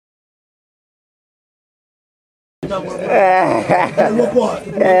What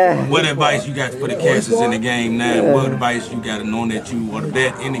advice you got for the cats that's in the game now? What advice you got knowing that you are the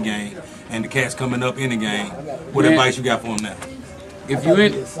vet in the game and the cats coming up in the game? What advice you got for them now? If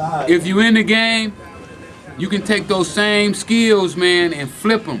you in the game, you can take those same skills, man, and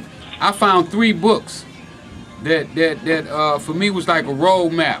flip them. I found 3 books that for me was like a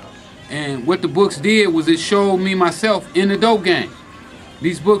roadmap. And what the books did was it showed me myself in the dope game.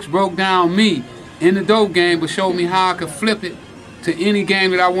 These books broke down me in the dope game, but showed me how I could flip it to any game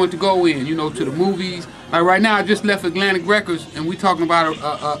that I want to go in, you know, to the movies. Like right now, I just left Atlantic Records, and we talking about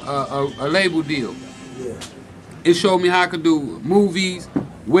a label deal. It showed me how I could do movies,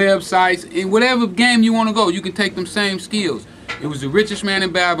 websites, and whatever game you want to go, you can take them same skills. It was The Richest Man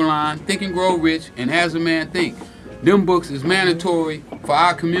in Babylon, Think and Grow Rich, and As a Man Think. Them books is mandatory for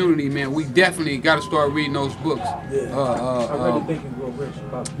our community, man. We definitely got to start reading those books. I read Think and Grow Rich.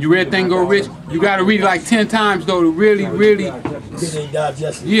 You read Think and Grow Rich? You got to read it like 10 times, though, to really,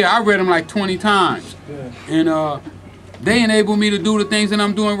 Yeah, I read them like 20 times. And they enable me to do the things that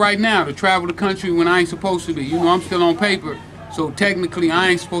I'm doing right now, to travel the country when I ain't supposed to be. You know, I'm still on paper, so technically I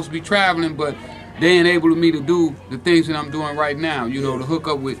ain't supposed to be traveling, but they enable me to do the things that I'm doing right now, you know, to hook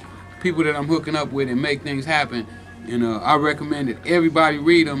up with people that I'm hooking up with and make things happen. And I recommend that everybody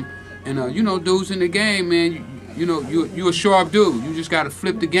read them. And you know, dudes in the game, man, you know, you're a sharp dude. You just got to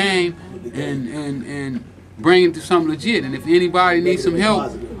flip the game and bring it to something legit. And if anybody needs some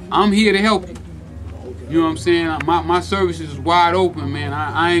help, I'm here to help you. You know what I'm saying? My services is wide open, man.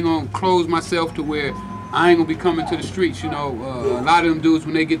 I ain't gonna close myself to where I ain't gonna be coming to the streets. You know, a lot of them dudes,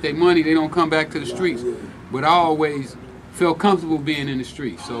 when they get their money, they don't come back to the streets. But I always felt comfortable being in the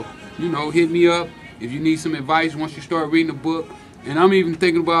streets. So, you know, hit me up if you need some advice once you start reading the book. And I'm even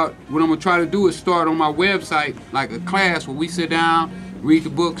thinking about what I'm gonna try to do is start on my website like a class where we sit down, read the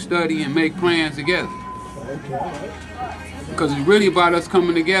book, study, and make plans together. Because it's really about us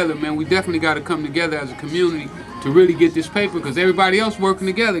coming together, man. We definitely got to come together as a community to really get this paper, because everybody else working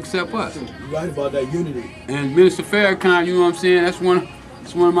together except us. You're right about that unity. And Minister Farrakhan, you know what I'm saying? That's one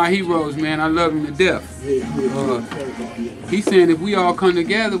of my heroes, man. I love him to death. He's saying if we all come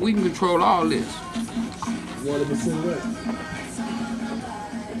together, we can control all this. 100% right.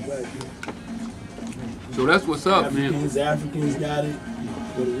 So that's what's up, man. Africans got it.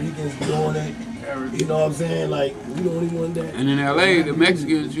 Puerto Ricans doing it. You know what I'm saying? Like, we the only one that. And in LA, the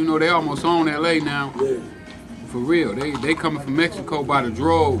Mexicans, you know, they almost own LA now. Yeah. For real. They coming from Mexico by the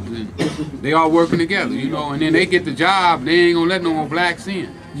droves, and they all working together, you know, and then they get the job, they ain't gonna let no more blacks in.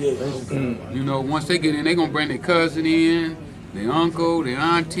 Yeah. You know, once they get in, they gonna bring their cousin in, their uncle, their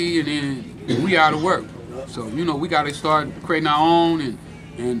auntie, and then we out of work. So, you know, we gotta start creating our own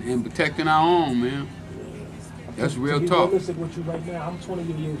and protecting our own, man. That's real talk. To be realistic with you right now, I'm 20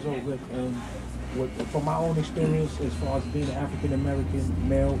 years old, Rick, and from my own experience as far as being an African-American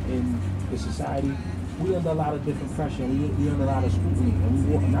male in the society, we under a lot of different pressure. We under a lot of scrutiny.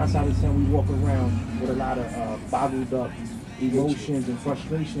 And 9 out of 10, we walk around with a lot of bottled up emotions and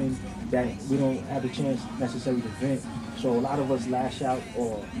frustration that we don't have the chance necessarily to vent. So a lot of us lash out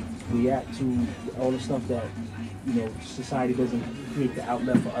or react to all the stuff that, you know, society doesn't create the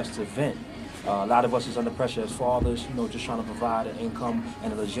outlet for us to vent. A lot of us is under pressure as fathers, you know, just trying to provide an income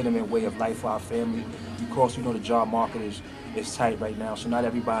and a legitimate way of life for our family. Of course, you know, the job market is tight right now, so not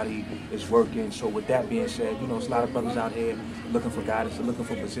everybody is working. So with that being said, you know, there's a lot of brothers out here looking for guidance, looking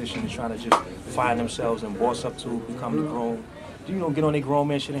for positions, trying to just find themselves and boss up to become the grown, you know, get on their grown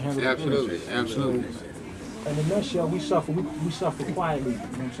man shit and handle Absolutely, business. absolutely. And in a nutshell, we suffer quietly, you know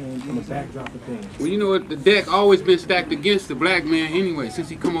what I'm saying, in the backdrop of things. Well, you know what, the deck always been stacked against the black man anyway, since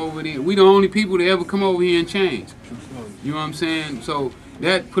he come over there. We the only people that ever come over here and change. You know what I'm saying? So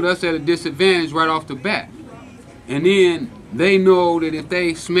that put us at a disadvantage right off the bat. And then they know that if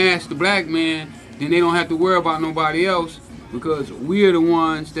they smash the black man, then they don't have to worry about nobody else, because we're the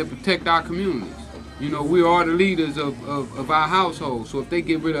ones that protect our communities. You know, we are the leaders of our household. So if they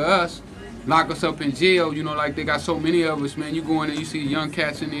get rid of us, lock us up in jail, you know, like they got so many of us, man. You go in there, you see young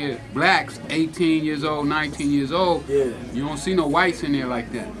cats in there, blacks, 18 years old, 19 years old. Yeah. You don't see no whites in there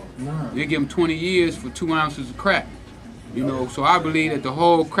like that. Nah. They give them 20 years for 2 ounces of crack. You know, so I believe that the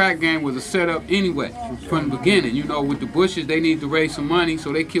whole crack game was a setup anyway, from the beginning. You know, with the Bushes, they need to raise some money,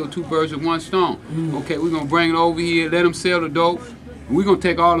 so they kill 2 birds with 1 stone. Okay, we're going to bring it over here, let them sell the dope. We're going to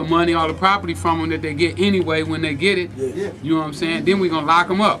take all the money, all the property from them that they get anyway when they get it. You know what I'm saying? Then we're going to lock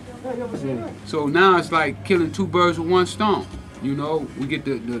them up. So now it's like killing 2 birds with 1 stone. You know, we get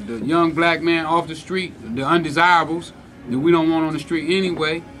the young black man off the street, the undesirables that we don't want on the street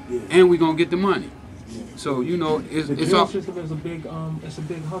anyway, and we're going to get the money. So, you know, it's the jail system is a big, it's a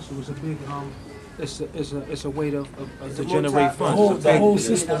big hustle. It's a big, It's a way to generate funds. The whole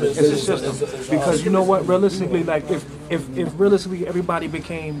system is It's a system. Because you know what, realistically, like if realistically everybody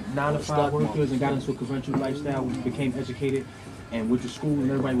became 9-to-5 workers and got into a conventional lifestyle, we became educated and went to school and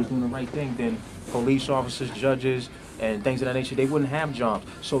everybody was doing the right thing, then police officers, judges, and things of that nature, they wouldn't have jobs.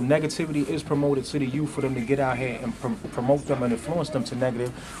 So negativity is promoted to the youth for them to get out here and promote them and influence them to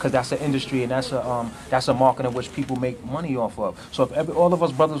negative, because that's an industry and that's a market in which people make money off of. So if all of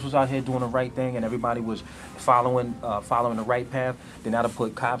us brothers was out here doing the right thing and everybody was following the right path, then that'll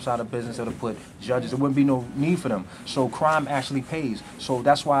put cops out of business, it'll put judges, there wouldn't be no need for them. So crime actually pays. So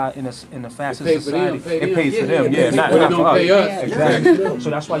that's why in the fastest society, it pays for them. Yeah, not for us. Exactly.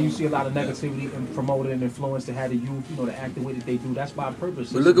 So that's why you see a lot of negativity and promoted and influenced to have the youth, to act the way that they do. That's by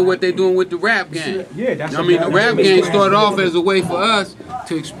purpose. But look at what they're doing with the rap game. Yeah, that's. I mean, the rap game started off as a way for us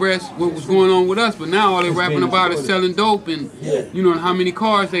to express what was going on with us, but now all they're rapping about is selling dope and how many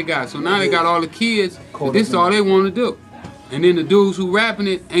cars they got. So now they got all the kids. And this is all they want to do. And then the dudes who rapping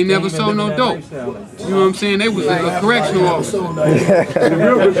it ain't never sold no dope. You know what I'm saying? They was a correctional officer. You know what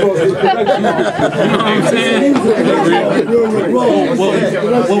I'm saying?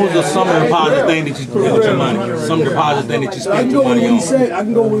 What was the some of the positive thing that you did with your money? Some of the positive thing that you spent your money on? I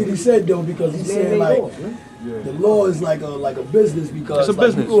can go with what he said though, because he said like the law is like a business, because it's a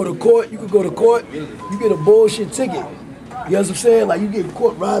business. You could go to court, you get a bullshit ticket. You know what I'm saying? Like you get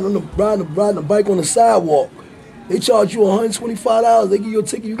caught riding a bike on the sidewalk. They charge you $125. They give you a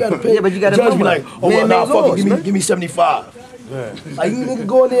ticket. You gotta pay. Yeah, but you gotta judge be like, oh well, nah, fuck it, give me 75. Yeah. Like you nigga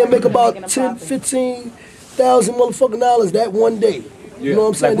go in there and make about 10, 15,000 motherfucking dollars that one day. You know what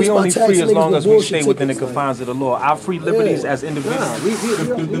I'm saying? Like we only free as long as we stay within the confines of the law. Our free liberties as individuals.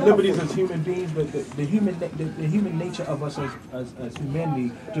 The liberties as human beings, but the human nature of us as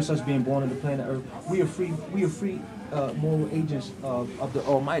humanity, just us being born on the planet Earth, we are free moral agents of the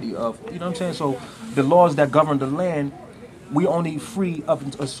Almighty. You know what I'm saying? So the laws that govern the land, we only free up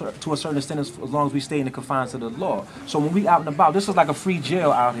to a certain extent as long as we stay in the confines of the law. So when we out and about, this is like a free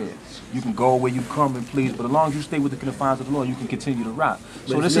jail out here. You can go where you come and please, but as long as you stay within the confines of the law, you can continue to rock.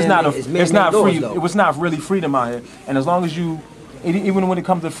 So this is not it's not free. It was not really freedom out here. And as long as you, even when it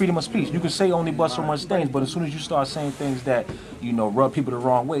comes to freedom of speech, you can say only but so much things, but as soon as you start saying things that rub people the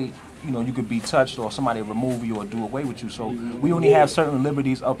wrong way, you could be touched or somebody remove you or do away with you. So we only have certain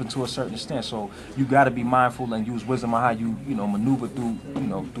liberties up until a certain extent. So you got to be mindful and use wisdom on how you maneuver through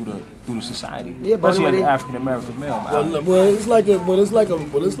through the society. Yeah, but especially as an African American male. Well, it's like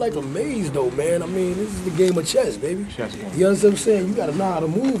a maze though, man. I mean, this is the game of chess, baby. Chess game. You understand what I'm saying? You got to know how to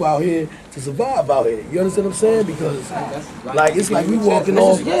move out here to survive out here. You understand what I'm saying? Because like it's like we walking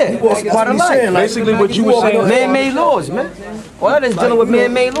off. Yeah, that's part of life. Basically, what you were saying. Man-made laws, man. All that is dealing with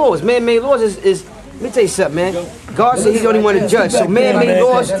man-made laws. Man-made laws is let me tell you something, man. God said He's the only one to judge. So man-made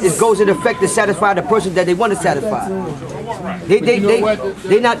laws goes in effect to satisfy the person that they want to satisfy. They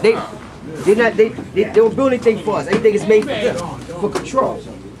don't build anything for us. Everything is made for control.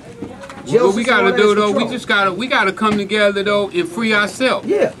 What we gotta do though, we gotta come together though and free ourselves.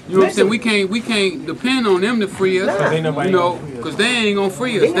 Yeah. You know what I'm saying? We can't depend on them to free us. Because they ain't gonna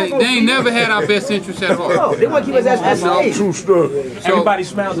free us. They ain't never had our best interests at heart. No, they want to keep us as slaves. True stuff. Everybody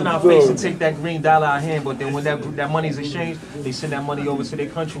smiles in our face and take that green dollar out of hand, but then when that money is exchanged, they send that money over to their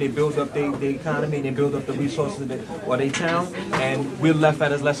country, they build up their economy, they build up the resources of their town, and we're left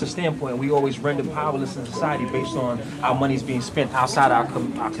at a lesser standpoint. We always render powerless in society based on our money's being spent outside our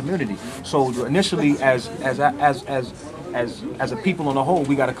community. So initially, as a people on the whole,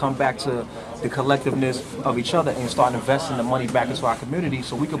 we got to come back to the collectiveness of each other and start investing the money back into our community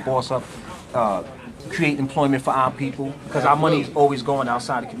so we can boss up, create employment for our people, because our money is always going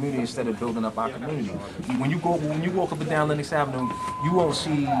outside the community instead of building up our community. When you walk up and down Lenox Avenue, you won't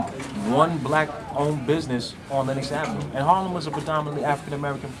see one black-owned business on Lenox Avenue. And Harlem was a predominantly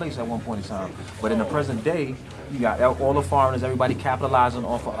African-American place at one point in time. But in the present day, you got all the foreigners, everybody capitalizing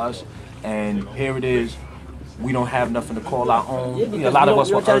off of us, and here it is. We don't have nothing to call our own. A lot of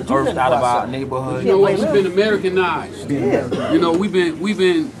us were unearthed out of our neighborhood. We've been Americanized. Yeah. We've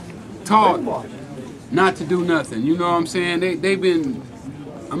been taught not to do nothing. You know what I'm saying? They've been.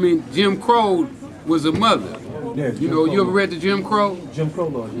 I mean, Jim Crow was a mother. Yeah, you ever read the Jim Crow? Jim Crow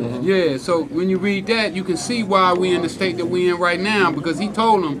laws. Yeah. So when you read that, you can see why we in the state that we in right now, because he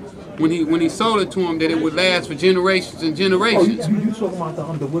told them. When he sold it to him, that it would last for generations and generations. You talking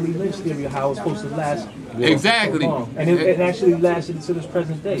about the Willie Lynch theory, how it's supposed to last? Exactly. So and it actually lasted to this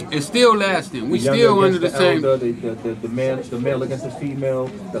present day. It's still lasting. We still under the same. The male against the female,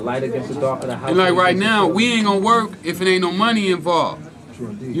 the light against the dark of the house. And like right now, we ain't gonna work if it ain't no money involved. True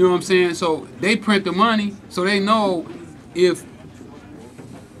indeed. You know what I'm saying? So they print the money, so they know if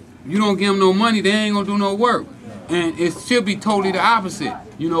you don't give them no money, they ain't gonna do no work. And it should be totally the opposite.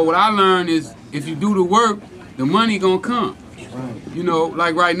 You know, what I learned is if you do the work, the money gonna come. You know,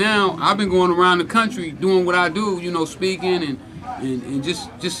 like right now, I've been going around the country doing what I do, you know, speaking and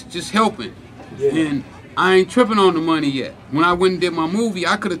just helping. And I ain't tripping on the money yet. When I went and did my movie,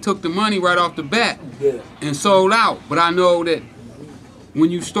 I could have took the money right off the bat and sold out. But I know that when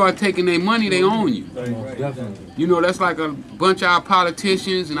you start taking their money, they own you. You know, that's like a bunch of our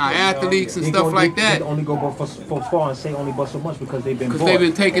politicians and our athletes and stuff like that. They only go so far and say only but so much because they've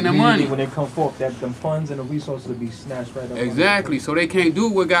been taking the money. When they come forth, that them funds and the resources will be snatched right up. Exactly. So they can't do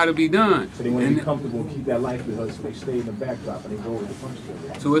what got to be done. So they want to be comfortable and keep that livelihood, so they stay in the backdrop and they roll with the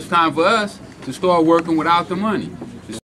punches. So it's time for us to start working without the money.